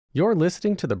You're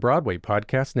listening to the Broadway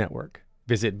Podcast Network.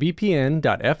 Visit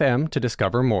bpn.fm to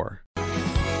discover more.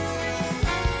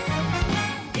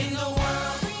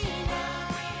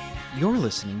 You're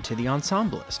listening to The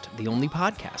Ensemblist, the only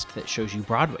podcast that shows you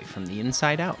Broadway from the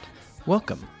inside out.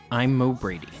 Welcome, I'm Mo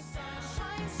Brady.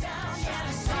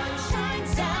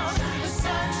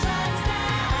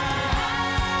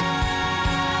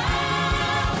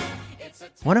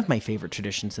 One of my favorite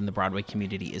traditions in the Broadway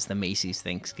community is the Macy's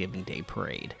Thanksgiving Day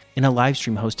Parade. In a live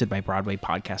stream hosted by Broadway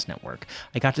Podcast Network,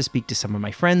 I got to speak to some of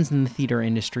my friends in the theater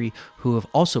industry who have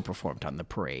also performed on the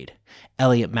parade.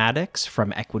 Elliott Mattox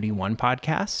from Equity One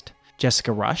Podcast,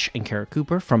 Jessica Rush and Cara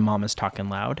Cooper from Mama's Talkin'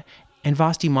 Loud, and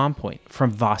Vasthy Mompoint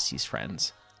from Vasthy's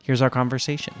Friends. Here's our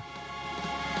conversation.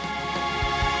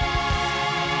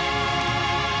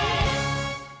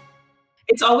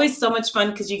 It's always so much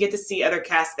fun because you get to see other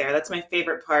casts there. That's my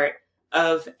favorite part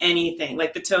of anything,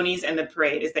 like the Tonys and the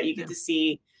parade, is that you get to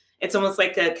see, it's almost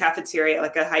like a cafeteria,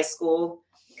 like a high school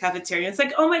cafeteria. It's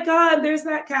like, oh my God, there's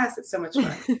that cast. It's so much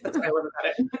fun. That's what I love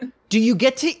about it. Do you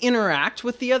get to interact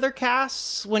with the other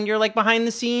casts when you're like behind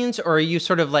the scenes, or are you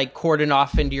sort of like cordoned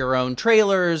off into your own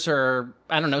trailers or,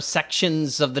 I don't know,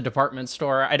 sections of the department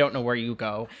store? I don't know where you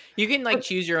go. You can like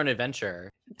choose your own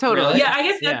adventure. Totally. Really? Yeah, I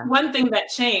guess that's one thing that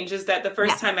changed is that the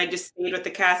first time I just stayed with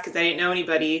the cast because I didn't know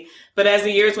anybody. But as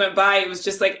the years went by, it was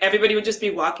just like everybody would just be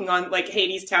walking on, like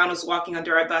Hades Town was walking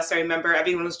under our bus. I remember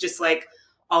everyone was just like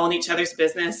all in each other's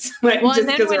business. Like, well, just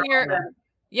and then when you're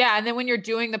and then when you're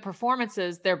doing the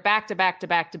performances, they're back to back to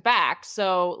back to back.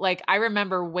 So like I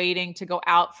remember waiting to go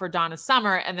out for Donna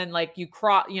Summer, and then like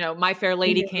My Fair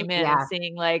Lady came in and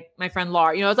seeing like my friend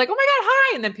Laura. I was like, oh my God,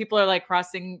 hi! And then people are like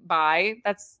crossing by.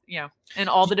 That's and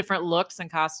all the different looks and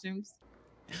costumes.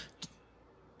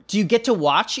 Do you get to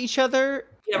watch each other?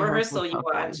 Yeah, rehearsal you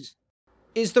watch.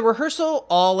 Is the rehearsal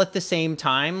all at the same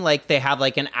time? Like they have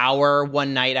like an hour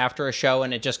one night after a show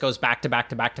and it just goes back to back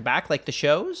to back to back like the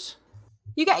shows?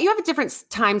 You have different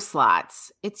time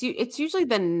slots. It's usually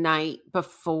the night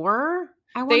before.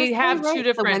 They have two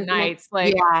different nights.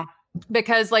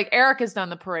 Because like Eric has done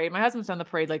the parade. My husband's done the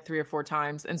parade like 3 or 4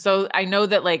 times. And so I know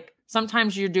that like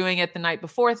sometimes you're doing it the night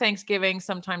before Thanksgiving.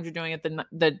 Sometimes you're doing it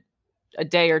a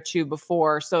day or two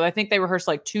before. So I think they rehearse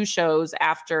like 2 shows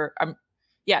after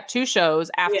 2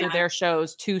 shows after their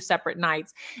shows, 2 separate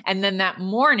nights. And then that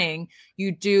morning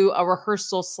you do a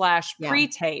rehearsal /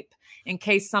 pre-tape in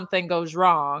case something goes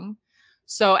wrong.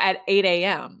 So at 8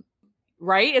 a.m.,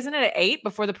 right? Isn't it at 8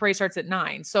 before the parade starts at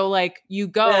 9? So like you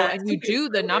go and you do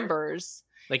the numbers.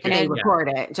 Like and they record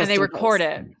it. And they record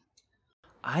it.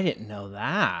 I didn't know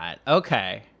that.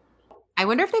 Okay. I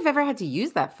wonder if they've ever had to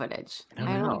use that footage.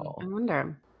 I don't know. I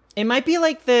wonder. It might be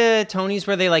like the Tonys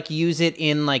where they like use it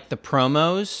in like the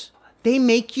promos. They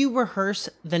make you rehearse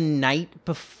the night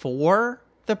before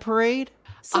the parade.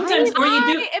 Sometimes, or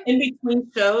you do in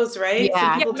between shows, right?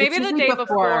 Yeah, maybe the day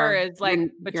before is like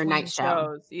between your night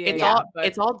shows.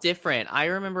 It's all different. I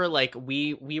remember like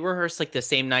we rehearsed like the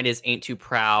same night as Ain't Too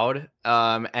Proud,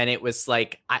 and it was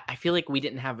like I feel like we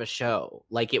didn't have a show.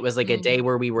 Like it was like a day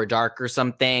where we were dark or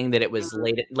something. That it was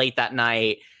late that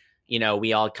night.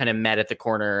 We all kind of met at the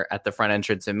corner at the front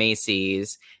entrance of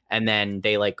Macy's, and then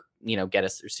they like get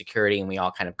us through security, and we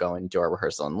all kind of go and do our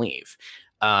rehearsal and leave.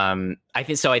 I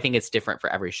think it's different for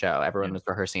every show. Everyone was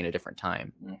rehearsing at a different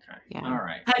time. Okay. Yeah. All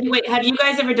right. Have you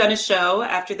guys ever done a show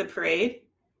after the parade?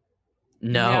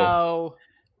 No.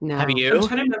 I'm Have you? trying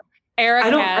to remember. Eric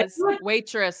has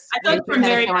Waitress. I thought for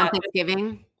Mary on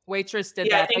Thanksgiving. Waitress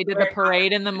did that. They did the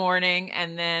parade in the morning,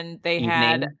 and then they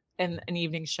had an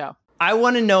evening show. I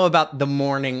want to know about the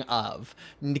morning of,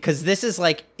 because this is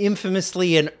like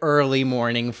infamously an early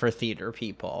morning for theater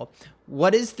people.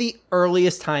 What is the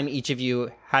earliest time each of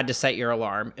you had to set your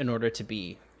alarm in order to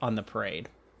be on the parade?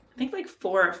 I think like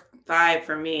 4 or 5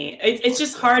 for me. It's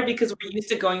just hard because we're used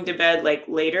to going to bed like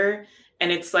later,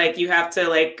 and it's like you have to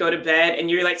like go to bed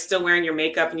and you're like still wearing your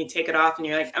makeup and you take it off and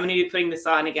you're like, I'm going to be putting this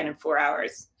on again in 4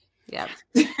 hours. Yeah.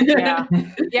 Yeah.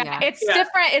 It's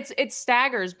different. It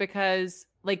staggers because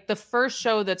like the first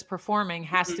show that's performing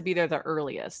has to be there the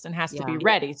earliest and has to be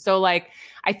ready. So like,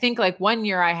 I think like one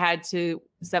year I had to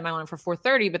set my alarm for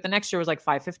 4:30, but the next year was like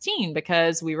 5:15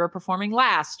 because we were performing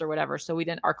last or whatever. So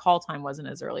our call time wasn't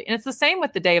as early. And it's the same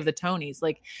with the day of the Tonys.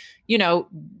 Like, you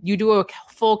do a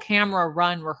full camera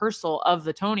run rehearsal of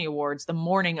the Tony Awards the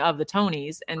morning of the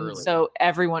Tonys. And so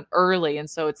everyone early. And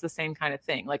so it's the same kind of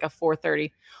thing, like a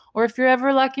 4:30, or if you're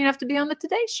ever lucky enough to be on the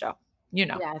Today Show,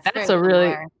 that's a really,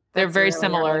 similar. They're very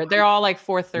similar. They're all like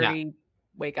 4:30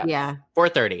 wake up. Yeah.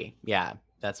 4:30. Yeah.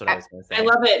 That's what I was going to say. I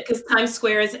love it because Times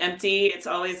Square is empty. It's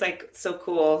always like so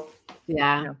cool.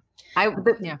 Yeah.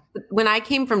 When I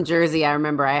came from Jersey, I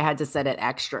remember I had to set it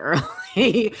extra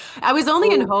early. I was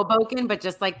only in Hoboken, but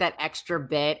just like that extra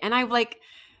bit. And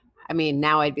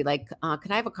now I'd be like,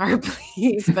 can I have a card,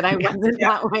 please? But I wasn't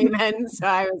that way then. So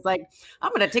I was like,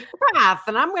 I'm going to take the path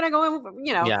and I'm going to go,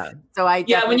 Yeah. So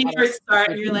when you first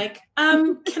start, you're like,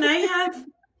 can I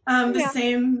have the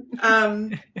same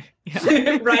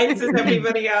rights as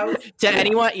everybody else?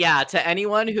 To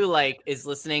anyone who like is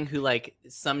listening, who like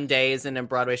someday is in a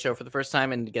Broadway show for the first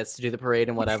time and gets to do the parade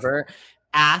and whatever,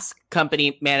 ask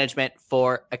company management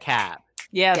for a cab.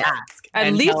 Yes.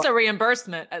 At least a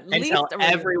reimbursement.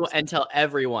 Tell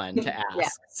everyone to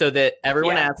ask so that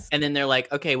everyone asks, and then they're like,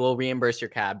 okay, we'll reimburse your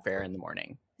cab fare in the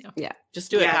morning. Yeah.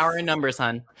 Just do it. Power in numbers,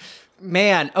 hon.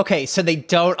 Man, okay, so they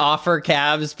don't offer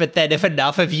cabs, but then if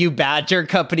enough of you badger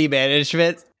company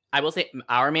management. I will say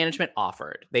our management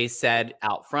offered. They said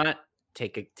out front,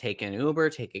 take an Uber,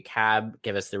 take a cab,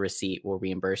 give us the receipt, we'll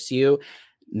reimburse you.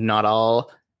 Not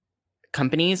all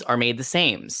companies are made the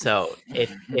same. So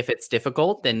if it's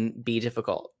difficult, then be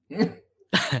difficult.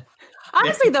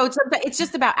 Honestly, though, it's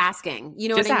just about asking. You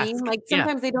know just what I mean? ask. Like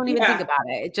sometimes they don't even think about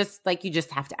it. It just like you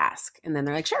just have to ask, and then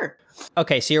they're like, "Sure."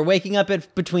 Okay, so you're waking up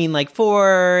at between like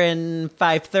 4 and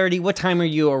 5:30. What time are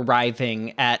you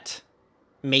arriving at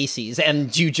Macy's? And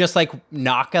do you just like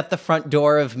knock at the front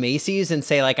door of Macy's and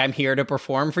say like, I'm here to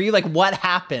perform for you? Like, what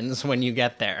happens when you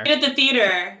get there? At the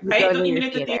theater, right? Even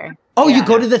at the theater. Oh, you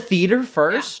go to the theater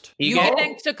first? You get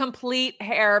into complete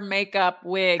hair, makeup,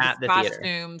 wigs,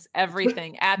 costumes,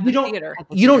 everything at the theater.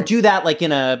 You don't do that like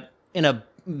in a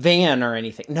van or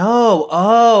anything. No.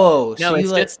 Oh, no,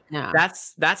 so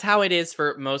that's how it is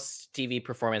for most TV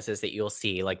performances that you'll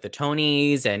see, like the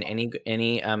Tonys and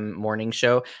any morning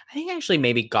show. I think I actually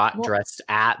maybe got dressed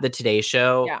at the Today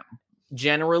Show. Yeah.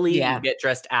 Generally, you get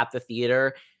dressed at the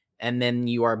theater, and then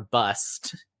you are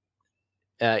bussed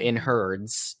in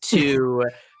herds to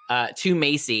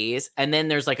Macy's, and then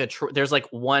there's like there's like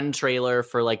one trailer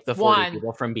for like the 40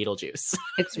 people from Beetlejuice.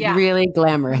 It's really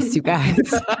glamorous, you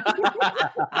guys.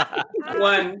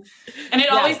 One. And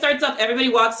it always starts off, everybody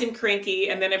walks in cranky,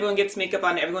 and then everyone gets makeup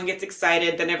on, everyone gets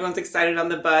excited, then everyone's excited on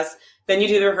the bus, then you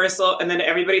do the rehearsal, and then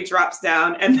everybody drops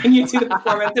down, and then you do the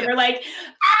performance, and we're like,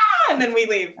 and then we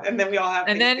leave, and then we all have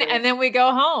and then we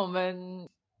go home, and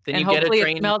then you hopefully get a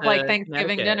train it smelled like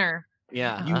Thanksgiving dinner.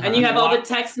 Yeah. And you have all the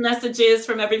text messages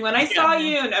from everyone. I saw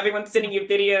you, and everyone's sending you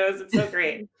videos. It's so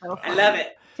great. I love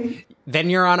it. Then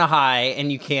you're on a high and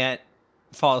you can't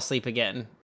fall asleep again.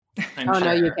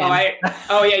 No, you can.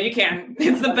 Oh yeah, you can.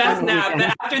 It's the best nap.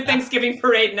 The after Thanksgiving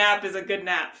parade nap is a good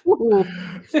nap.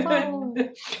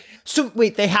 So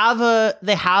wait, they have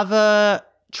a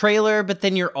trailer, but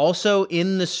then you're also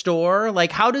in the store.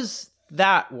 Like, how does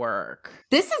that work?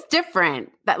 This is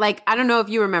different. That like, I don't know if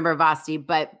you remember Vasthy,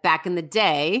 but back in the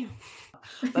day,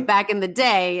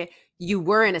 you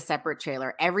were in a separate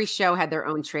trailer. Every show had their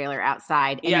own trailer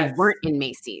outside, and you weren't in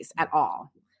Macy's at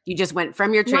all. You just went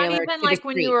from your trailer. Not even like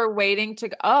when you were waiting to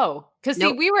go. Oh, because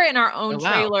see, we were in our own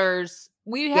trailers.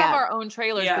 We have our own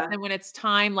trailers, but then when it's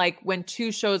time, like when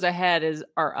 2 shows ahead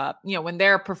are up, when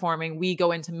they're performing, we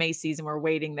go into Macy's and we're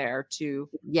waiting there to.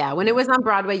 Yeah, when it was on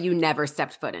Broadway, you never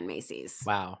stepped foot in Macy's.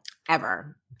 Wow.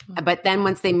 Ever. But then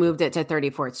once they moved it to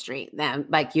 34th Street, then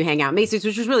like you hang out at Macy's,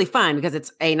 which was really fun because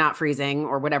it's not freezing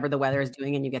or whatever the weather is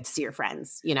doing, and you get to see your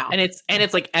friends, And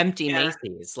it's like empty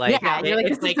Macy's, like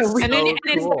it's like so and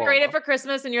it's decorated for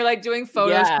Christmas, and you're like doing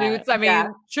photo shoots. I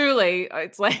mean, truly,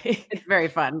 it's like it's very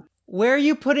fun. Where are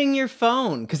you putting your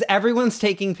phone? Because everyone's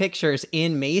taking pictures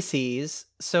in Macy's.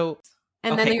 So.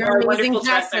 And then your amazing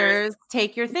dressers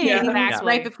take your things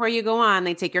right before you go on.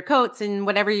 They take your coats and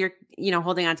whatever you're,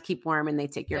 holding on to keep warm, and they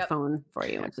take your phone for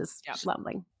you, which is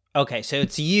lovely. Okay, so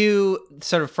it's you,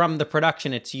 sort of from the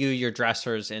production, it's you, your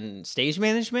dressers, and stage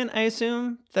management, I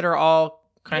assume, that are all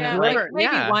kind of like...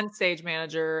 Maybe one stage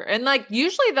manager. And like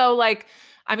usually though, like,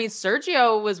 I mean,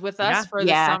 Sergio was with us for the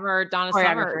summer, Donna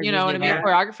Summer, you know what I mean?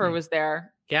 Choreographer was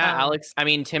there. Yeah, Alex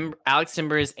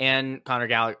Timbers and Connor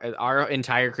Gallagher, our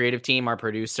entire creative team, our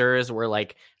producers were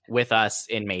like with us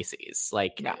in Macy's.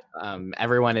 Like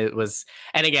everyone was,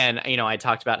 and again, I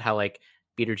talked about how like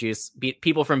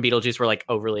people from Beetlejuice were like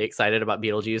overly excited about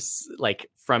Beetlejuice, like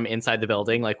from inside the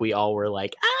building. Like we all were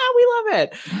like, we love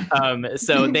it.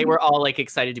 So they were all like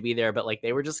excited to be there, but like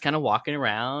they were just kind of walking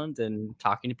around and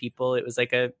talking to people. It was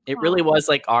like it really was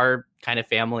like our kind of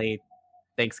family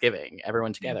Thanksgiving,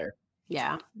 everyone together.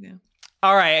 Yeah.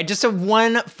 All right. Just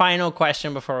one final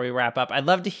question before we wrap up. I'd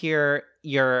love to hear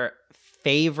your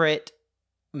favorite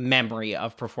memory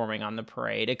of performing on the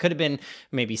parade. It could have been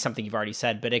maybe something you've already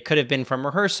said, but it could have been from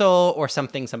rehearsal or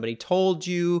something somebody told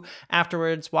you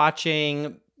afterwards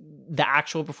watching. the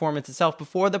actual performance itself,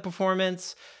 before the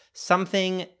performance,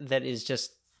 something that is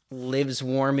just lives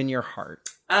warm in your heart?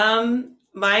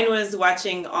 Mine was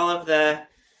watching all of the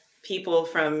people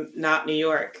from not New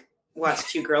York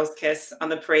watch two girls kiss on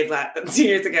the parade lap 2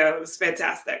 years ago. It was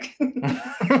fantastic.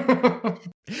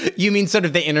 You mean sort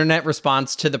of the internet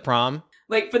response to the prom?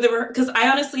 Like because I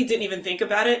honestly didn't even think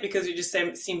about it because it just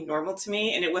seemed normal to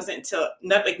me. And it wasn't until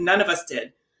none of us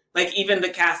did. Like even the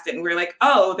cast didn't. We were like,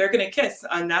 oh, they're going to kiss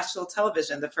on national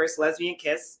television, the first lesbian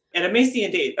kiss at a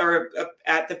Macy's date or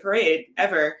at the parade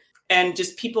ever. And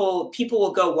just people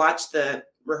will go watch the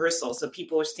rehearsal. So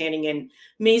people are standing in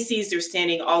Macy's, they're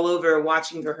standing all over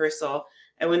watching the rehearsal.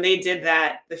 And when they did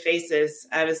that, the faces,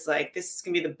 I was like, this is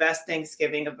going to be the best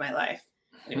Thanksgiving of my life.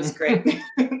 And it was great.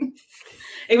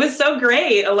 It was so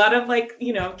great. A lot of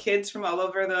kids from all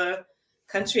over the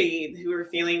country who were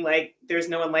feeling like there's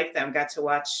no one like them got to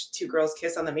watch two girls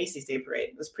kiss on the Macy's Day Parade.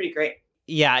 It was pretty great.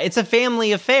 Yeah, it's a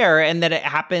family affair, and that it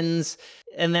happens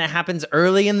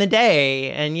early in the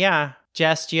day. And yeah,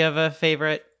 Jess, do you have a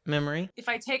favorite memory? If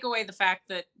I take away the fact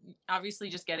that obviously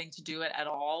just getting to do it at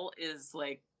all is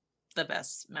like the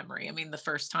best memory. I mean, the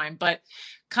first time, but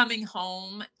coming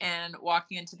home and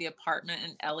walking into the apartment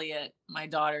and Elliott, my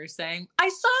daughter, saying, I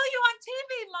saw you on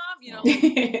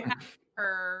TV, Mom, have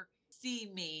her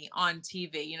see me on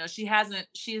TV. She has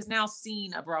now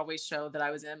seen a Broadway show that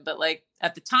I was in, but like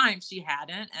at the time she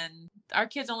hadn't. And our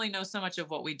kids only know so much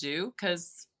of what we do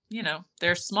because,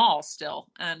 they're small still.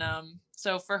 And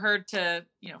so for her to,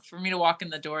 for me to walk in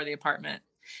the door of the apartment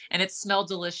and it smelled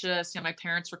delicious, my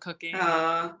parents were cooking,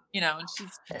 and she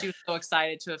was so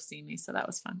excited to have seen me. So that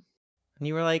was fun. And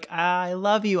you were like, I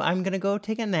love you. I'm going to go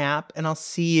take a nap and I'll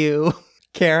see you.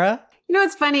 Cara?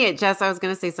 It's funny, Jess, I was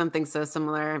going to say something so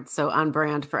similar, so on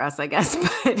brand for us, I guess.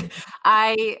 But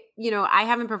I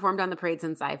haven't performed on the parade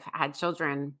since I've had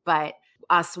children, but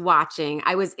us watching,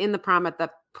 I was in the prom at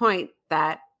the point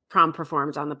that prom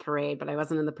performed on the parade, but I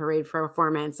wasn't in the parade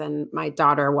performance, and my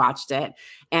daughter watched it.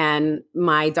 And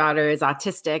my daughter is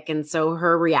autistic, and so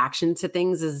her reaction to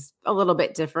things is a little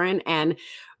bit different. And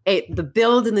the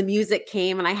build and the music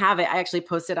came, and I actually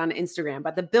posted on Instagram,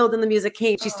 but the build and the music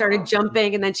came, she started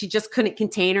jumping, and then she just couldn't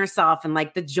contain herself, and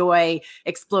like the joy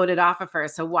exploded off of her.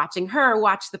 So watching her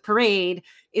watch the parade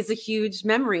is a huge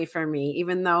memory for me,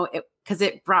 even though because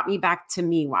it brought me back to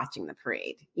me watching the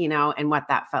parade, and what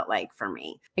that felt like for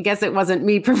me. I guess it wasn't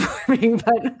me performing,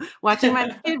 but watching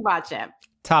my kid watch it.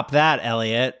 Top that,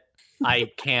 Elliott.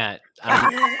 I can't.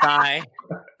 I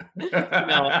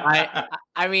No,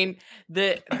 I mean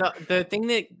the thing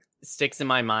that sticks in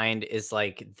my mind is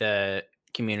like the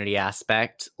community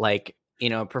aspect. Like,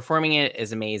 performing it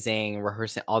is amazing,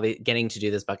 rehearsing getting to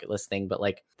do this bucket list thing, but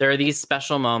like there are these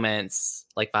special moments,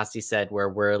 like Vasthy said, where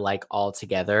we're like all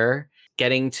together,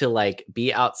 getting to like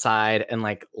be outside, and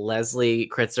like Leslie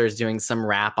Kritzer's doing some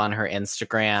rap on her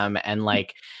Instagram, and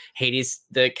like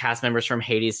the cast members from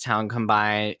Hadestown come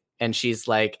by, and she's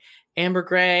like, Amber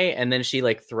Gray, and then she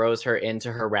like throws her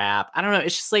into her rap. I don't know.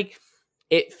 It's just like,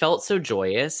 it felt so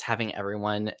joyous having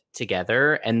everyone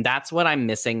together. And that's what I'm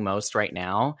missing most right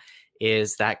now,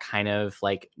 is that kind of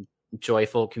like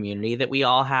joyful community that we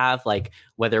all have, like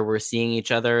whether we're seeing each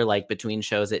other like between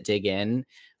shows at Dig In,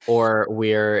 or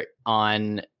we're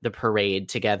on the parade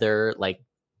together, like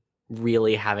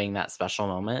really having that special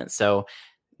moment. So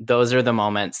those are the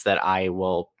moments that I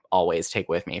will always take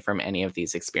with me from any of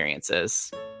these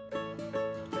experiences.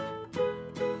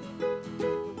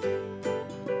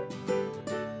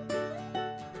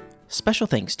 Special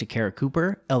thanks to Cara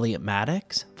Cooper, Elliott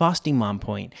Mattox, Vasthy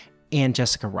Mompoint, and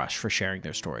Jessica Rush for sharing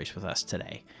their stories with us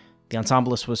today. The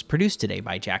Ensemblist was produced today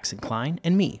by Jackson Klein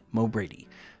and me, Mo Brady.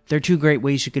 There are two great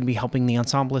ways you can be helping The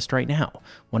Ensemblist right now.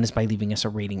 One is by leaving us a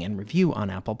rating and review on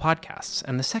Apple Podcasts,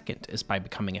 and the second is by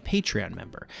becoming a Patreon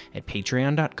member at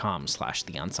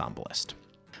patreon.com/TheEnsemblist.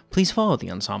 Please follow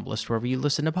The Ensemblist wherever you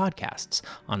listen to podcasts,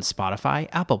 on Spotify,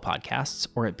 Apple Podcasts,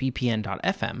 or at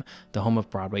bpn.fm, the home of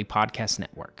Broadway Podcast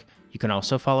Network. You can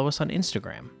also follow us on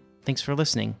Instagram. Thanks for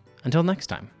listening. Until next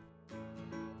time.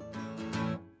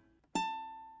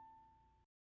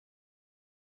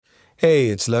 Hey,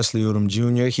 it's Leslie Odom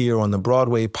Jr. here on the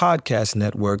Broadway Podcast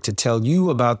Network to tell you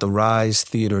about the Rise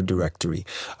Theater Directory,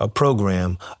 a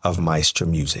program of Maestra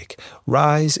Music.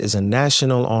 Rise is a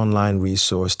national online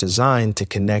resource designed to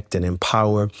connect and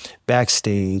empower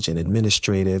backstage and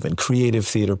administrative and creative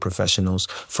theater professionals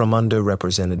from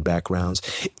underrepresented backgrounds.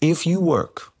 If you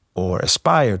work or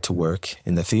aspire to work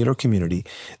in the theater community,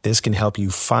 this can help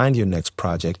you find your next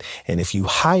project. And if you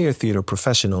hire theater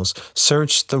professionals,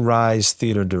 search the Rise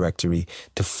Theater Directory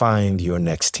to find your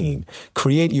next team.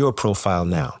 Create your profile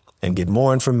now And get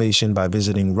more information by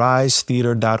visiting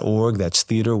risetheater.org. That's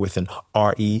theater with an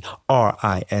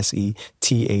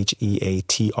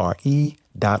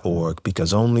RERISETHEATRE.org,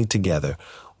 because only together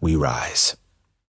we rise.